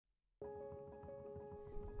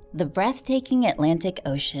The breathtaking Atlantic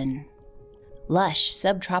Ocean, lush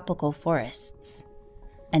subtropical forests,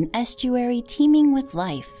 an estuary teeming with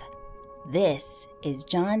life. This is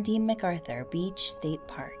John D. MacArthur Beach State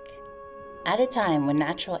Park. At a time when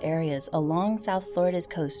natural areas along South Florida's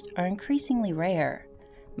coast are increasingly rare,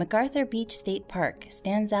 MacArthur Beach State Park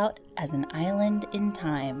stands out as an island in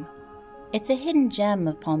time. It's a hidden gem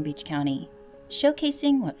of Palm Beach County,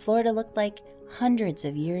 showcasing what Florida looked like hundreds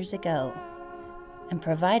of years ago, and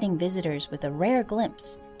providing visitors with a rare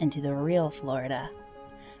glimpse into the real Florida.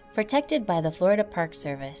 Protected by the Florida Park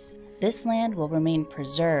Service, this land will remain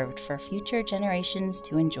preserved for future generations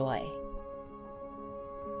to enjoy.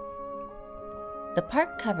 The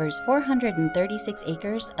park covers 436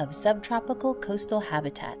 acres of subtropical coastal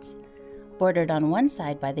habitats, bordered on one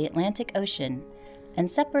side by the Atlantic Ocean and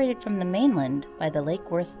separated from the mainland by the Lake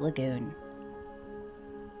Worth Lagoon.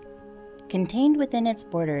 Contained within its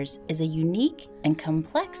borders is a unique and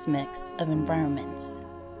complex mix of environments.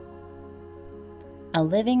 A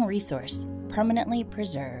living resource permanently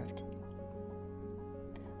preserved.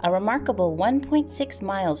 A remarkable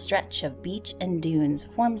 1.6-mile stretch of beach and dunes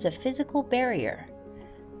forms a physical barrier,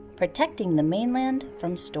 protecting the mainland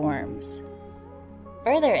from storms.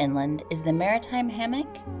 Further inland is the maritime hammock,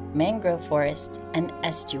 mangrove forest, and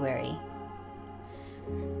estuary.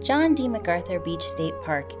 John D. MacArthur Beach State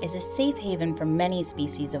Park is a safe haven for many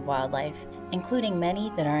species of wildlife, including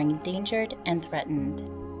many that are endangered and threatened.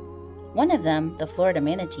 One of them, the Florida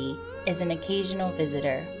manatee, is an occasional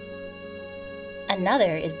visitor.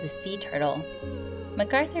 Another is the sea turtle.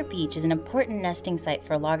 MacArthur Beach is an important nesting site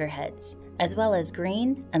for loggerheads, as well as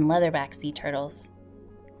green and leatherback sea turtles.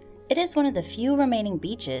 It is one of the few remaining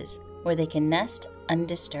beaches where they can nest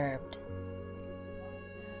undisturbed.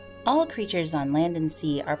 All creatures on land and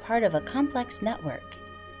sea are part of a complex network,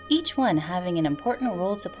 each one having an important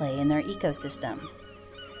role to play in their ecosystem.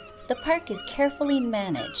 The park is carefully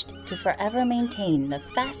managed to forever maintain the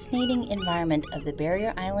fascinating environment of the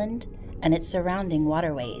barrier island and its surrounding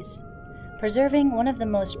waterways, preserving one of the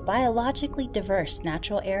most biologically diverse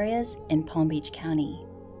natural areas in Palm Beach County.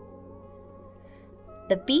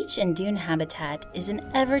 The beach and dune habitat is an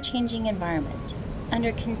ever-changing environment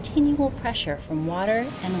under continual pressure from water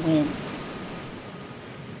and wind.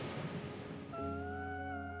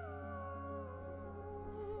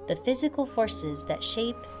 The physical forces that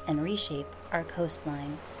shape and reshape our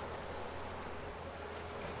coastline.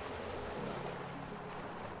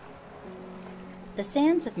 The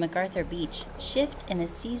sands of MacArthur Beach shift in a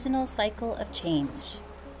seasonal cycle of change.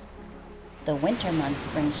 The winter months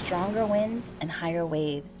bring stronger winds and higher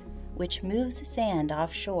waves, which moves sand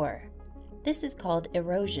offshore. This is called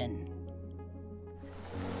erosion.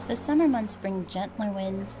 The summer months bring gentler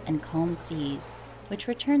winds and calm seas, which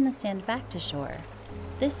return the sand back to shore.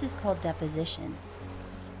 This is called deposition.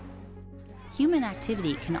 Human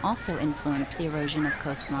activity can also influence the erosion of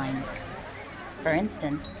coastlines. For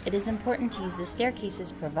instance, it is important to use the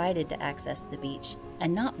staircases provided to access the beach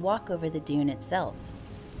and not walk over the dune itself.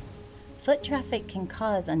 Foot traffic can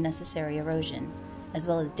cause unnecessary erosion, as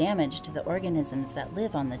well as damage to the organisms that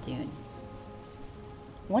live on the dune.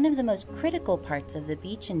 One of the most critical parts of the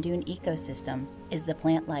beach and dune ecosystem is the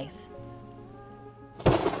plant life.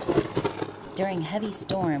 During heavy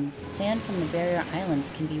storms, sand from the barrier islands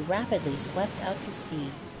can be rapidly swept out to sea.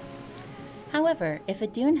 However, if a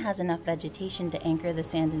dune has enough vegetation to anchor the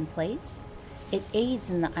sand in place, it aids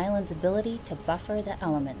in the island's ability to buffer the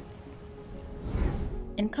elements.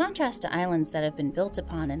 In contrast to islands that have been built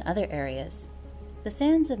upon in other areas, the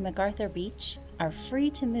sands of MacArthur Beach are free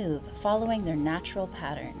to move following their natural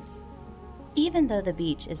patterns. Even though the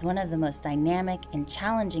beach is one of the most dynamic and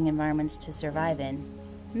challenging environments to survive in,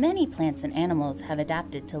 many plants and animals have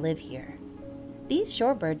adapted to live here. These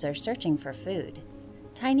shorebirds are searching for food,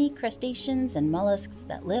 tiny crustaceans and mollusks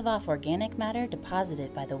that live off organic matter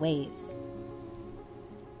deposited by the waves.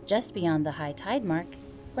 Just beyond the high tide mark,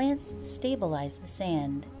 plants stabilize the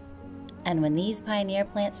sand. And when these pioneer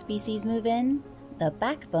plant species move in, the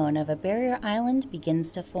backbone of a barrier island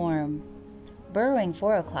begins to form. Burrowing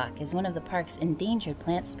 4-o'clock is one of the park's endangered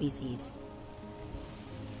plant species.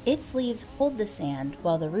 Its leaves hold the sand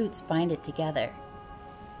while the roots bind it together.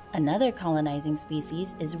 Another colonizing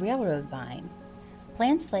species is railroad vine.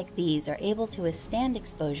 Plants like these are able to withstand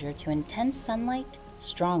exposure to intense sunlight,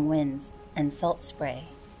 strong winds, and salt spray.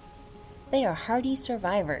 They are hardy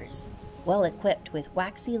survivors, well equipped with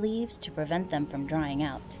waxy leaves to prevent them from drying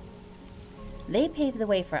out. They pave the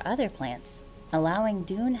way for other plants, allowing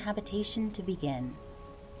dune habitation to begin.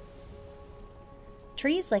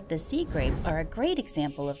 Trees like the sea grape are a great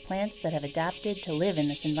example of plants that have adapted to live in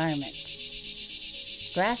this environment.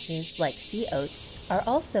 Grasses like sea oats are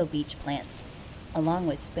also beach plants, along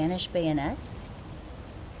with Spanish bayonet,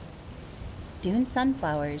 dune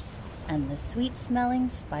sunflowers, and the sweet-smelling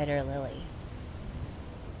spider lily.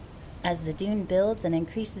 As the dune builds and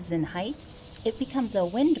increases in height, it becomes a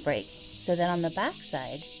windbreak so that on the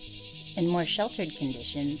backside, in more sheltered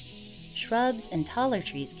conditions, shrubs and taller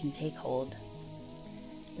trees can take hold.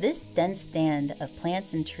 This dense stand of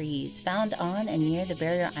plants and trees found on and near the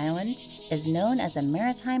barrier island is known as a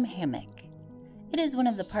maritime hammock. It is one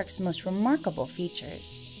of the park's most remarkable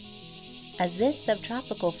features, as this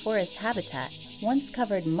subtropical forest habitat once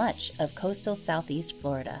covered much of coastal southeast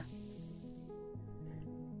Florida.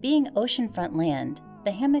 Being oceanfront land,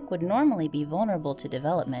 the hammock would normally be vulnerable to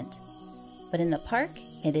development, but in the park,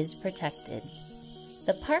 it is protected.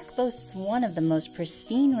 The park boasts one of the most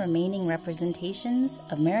pristine remaining representations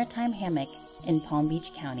of maritime hammock in Palm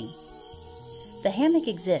Beach County. The hammock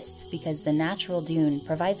exists because the natural dune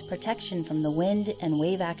provides protection from the wind and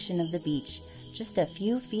wave action of the beach just a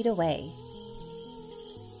few feet away.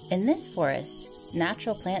 In this forest,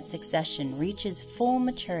 natural plant succession reaches full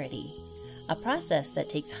maturity, a process that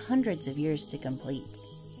takes hundreds of years to complete.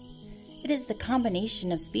 It is the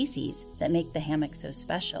combination of species that make the hammock so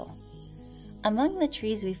special. Among the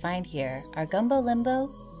trees we find here are gumbo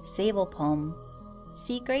limbo, sable palm,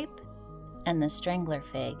 sea grape, and the strangler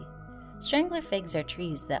fig. Strangler figs are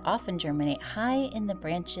trees that often germinate high in the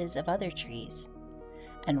branches of other trees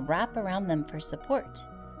and wrap around them for support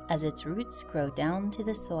as its roots grow down to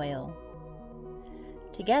the soil.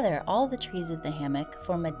 Together, all the trees of the hammock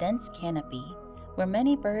form a dense canopy where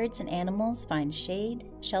many birds and animals find shade,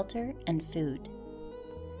 shelter, and food.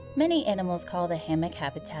 Many animals call the hammock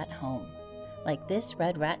habitat home, like this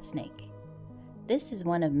red rat snake. This is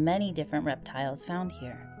one of many different reptiles found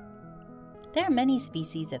here. There are many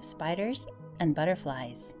species of spiders and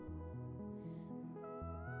butterflies.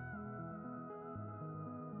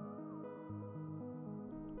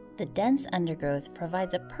 The dense undergrowth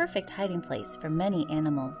provides a perfect hiding place for many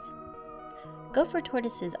animals. Gopher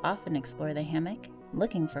tortoises often explore the hammock,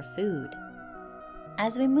 looking for food.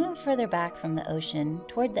 As we move further back from the ocean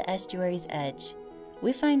toward the estuary's edge,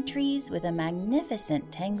 we find trees with a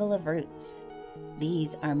magnificent tangle of roots.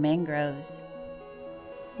 These are mangroves.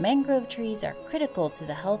 Mangrove trees are critical to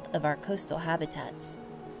the health of our coastal habitats.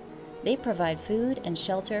 They provide food and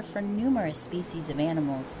shelter for numerous species of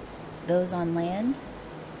animals, those on land,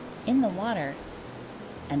 in the water,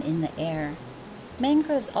 and in the air.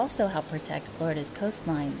 Mangroves also help protect Florida's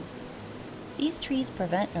coastlines. These trees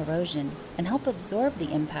prevent erosion and help absorb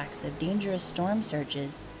the impacts of dangerous storm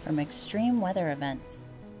surges from extreme weather events.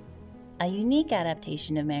 A unique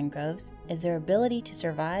adaptation of mangroves is their ability to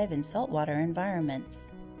survive in saltwater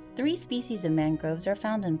environments. 3 species of mangroves are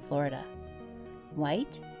found in Florida: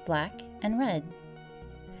 white, black, and red.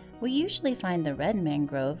 We usually find the red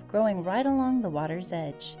mangrove growing right along the water's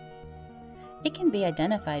edge. It can be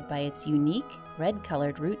identified by its unique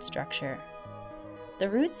red-colored root structure. The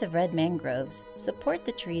roots of red mangroves support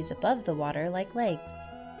the trees above the water like legs.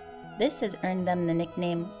 This has earned them the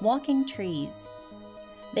nickname walking trees.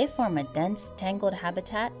 They form a dense, tangled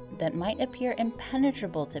habitat that might appear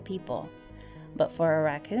impenetrable to people, but for a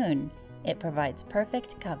raccoon, it provides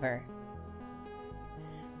perfect cover.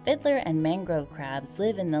 Fiddler and mangrove crabs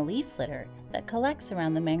live in the leaf litter that collects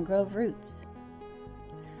around the mangrove roots.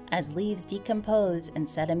 As leaves decompose and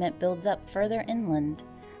sediment builds up further inland,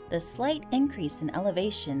 the slight increase in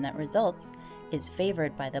elevation that results is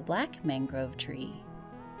favored by the black mangrove tree.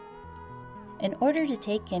 In order to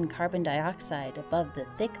take in carbon dioxide above the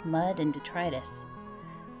thick mud and detritus,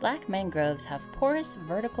 black mangroves have porous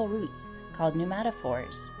vertical roots called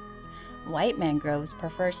pneumatophores. White mangroves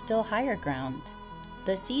prefer still higher ground.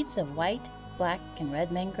 The seeds of white, black, and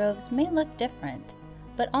red mangroves may look different,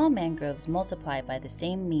 but all mangroves multiply by the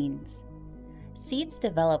same means. Seeds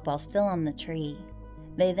develop while still on the tree.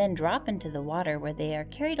 They then drop into the water where they are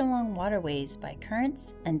carried along waterways by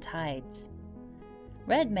currents and tides.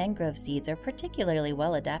 Red mangrove seeds are particularly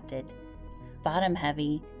well adapted. Bottom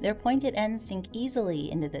heavy, their pointed ends sink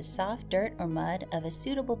easily into the soft dirt or mud of a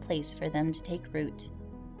suitable place for them to take root.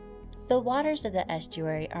 The waters of the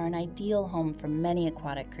estuary are an ideal home for many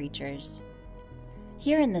aquatic creatures.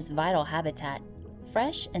 Here in this vital habitat,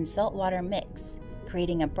 fresh and salt water mix,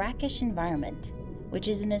 creating a brackish environment, which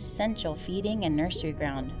is an essential feeding and nursery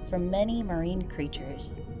ground for many marine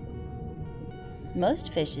creatures.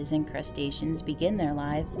 Most fishes and crustaceans begin their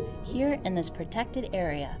lives here in this protected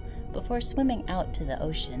area before swimming out to the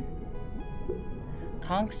ocean.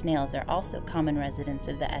 Conch snails are also common residents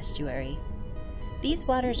of the estuary. These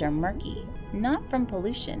waters are murky, not from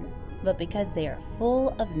pollution, but because they are full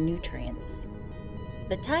of nutrients.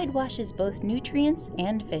 The tide washes both nutrients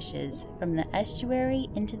and fishes from the estuary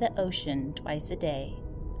into the ocean twice a day.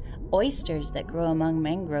 Oysters that grow among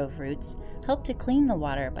mangrove roots help to clean the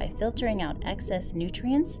water by filtering out excess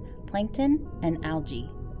nutrients, plankton, and algae.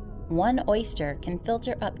 One oyster can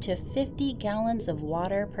filter up to 50 gallons of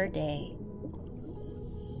water per day.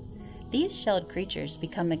 These shelled creatures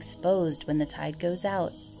become exposed when the tide goes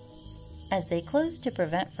out. As they close to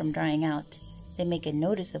prevent from drying out, they make a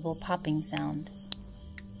noticeable popping sound.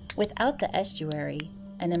 Without the estuary,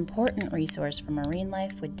 an important resource for marine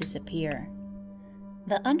life would disappear.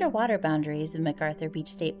 The underwater boundaries of MacArthur Beach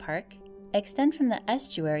State Park extend from the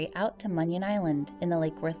estuary out to Munyon Island in the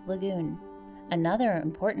Lake Worth Lagoon, another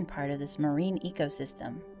important part of this marine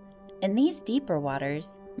ecosystem. In these deeper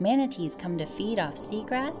waters, manatees come to feed off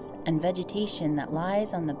seagrass and vegetation that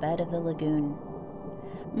lies on the bed of the lagoon.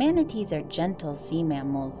 Manatees are gentle sea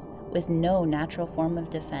mammals with no natural form of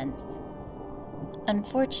defense.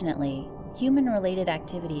 Unfortunately, human-related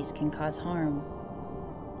activities can cause harm.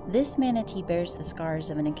 This manatee bears the scars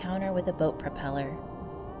of an encounter with a boat propeller.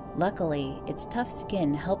 Luckily, its tough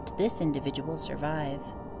skin helped this individual survive.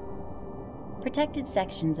 Protected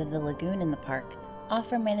sections of the lagoon in the park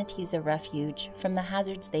offer manatees a refuge from the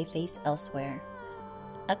hazards they face elsewhere.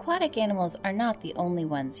 Aquatic animals are not the only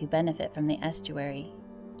ones who benefit from the estuary.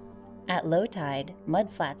 At low tide,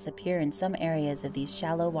 mudflats appear in some areas of these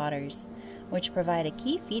shallow waters, which provide a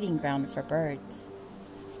key feeding ground for birds.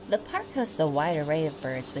 The park hosts a wide array of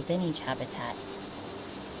birds within each habitat.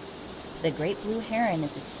 The great blue heron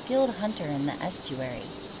is a skilled hunter in the estuary.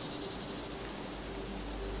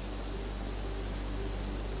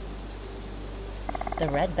 The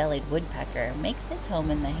red-bellied woodpecker makes its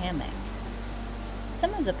home in the hammock.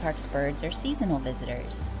 Some of the park's birds are seasonal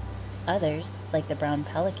visitors. Others, like the brown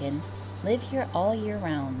pelican, live here all year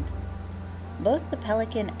round. Both the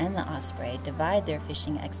pelican and the osprey divide their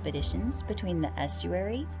fishing expeditions between the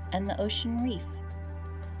estuary and the ocean reef.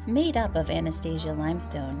 Made up of Anastasia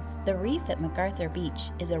limestone, the reef at MacArthur Beach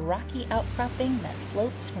is a rocky outcropping that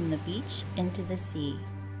slopes from the beach into the sea.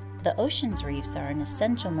 The ocean's reefs are an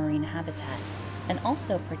essential marine habitat and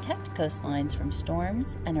also protect coastlines from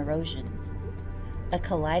storms and erosion. A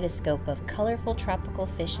kaleidoscope of colorful tropical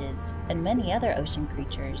fishes and many other ocean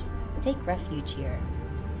creatures take refuge here.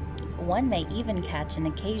 One may even catch an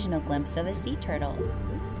occasional glimpse of a sea turtle,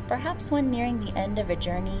 perhaps one nearing the end of a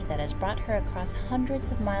journey that has brought her across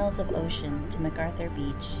hundreds of miles of ocean to MacArthur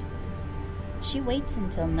Beach. She waits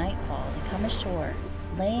until nightfall to come ashore,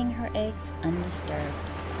 laying her eggs undisturbed.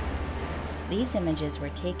 These images were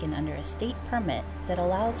taken under a state permit that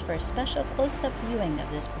allows for a special close-up viewing of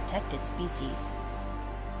this protected species.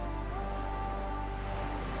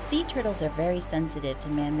 Sea turtles are very sensitive to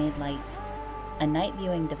man-made light. A night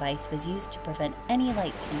viewing device was used to prevent any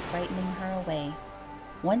lights from frightening her away.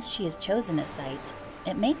 Once she has chosen a site,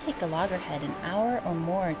 it may take a loggerhead an hour or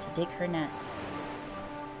more to dig her nest.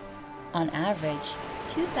 On average,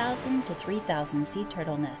 2,000 to 3,000 sea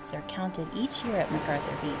turtle nests are counted each year at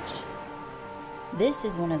MacArthur Beach. This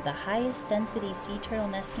is one of the highest density sea turtle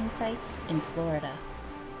nesting sites in Florida.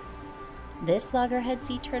 This loggerhead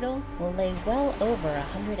sea turtle will lay well over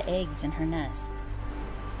 100 eggs in her nest.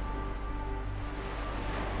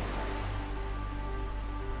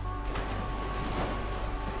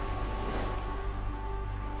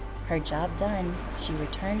 Her job done, she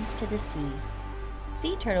returns to the sea.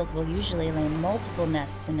 Sea turtles will usually lay multiple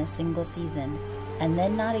nests in a single season, and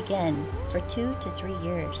then not again for 2 to 3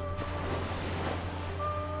 years.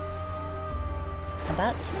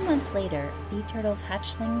 About 2 months later, sea turtles'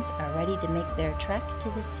 hatchlings are ready to make their trek to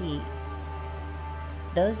the sea.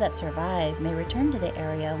 Those that survive may return to the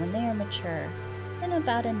area when they are mature, in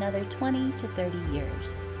about another 20 to 30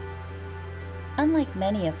 years. Unlike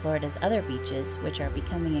many of Florida's other beaches, which are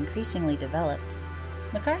becoming increasingly developed,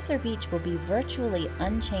 MacArthur Beach will be virtually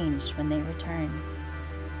unchanged when they return.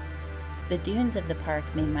 The dunes of the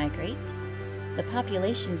park may migrate, the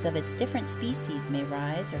populations of its different species may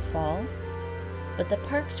rise or fall, but the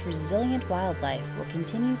park's resilient wildlife will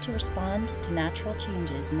continue to respond to natural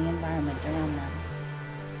changes in the environment around them.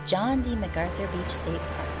 John D. MacArthur Beach State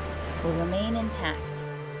Park will remain intact,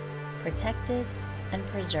 protected, and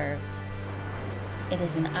preserved. It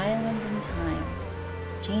is an island in time,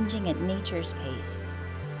 changing at nature's pace,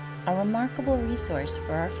 a remarkable resource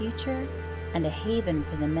for our future and a haven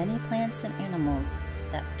for the many plants and animals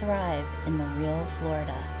that thrive in the real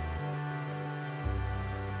Florida.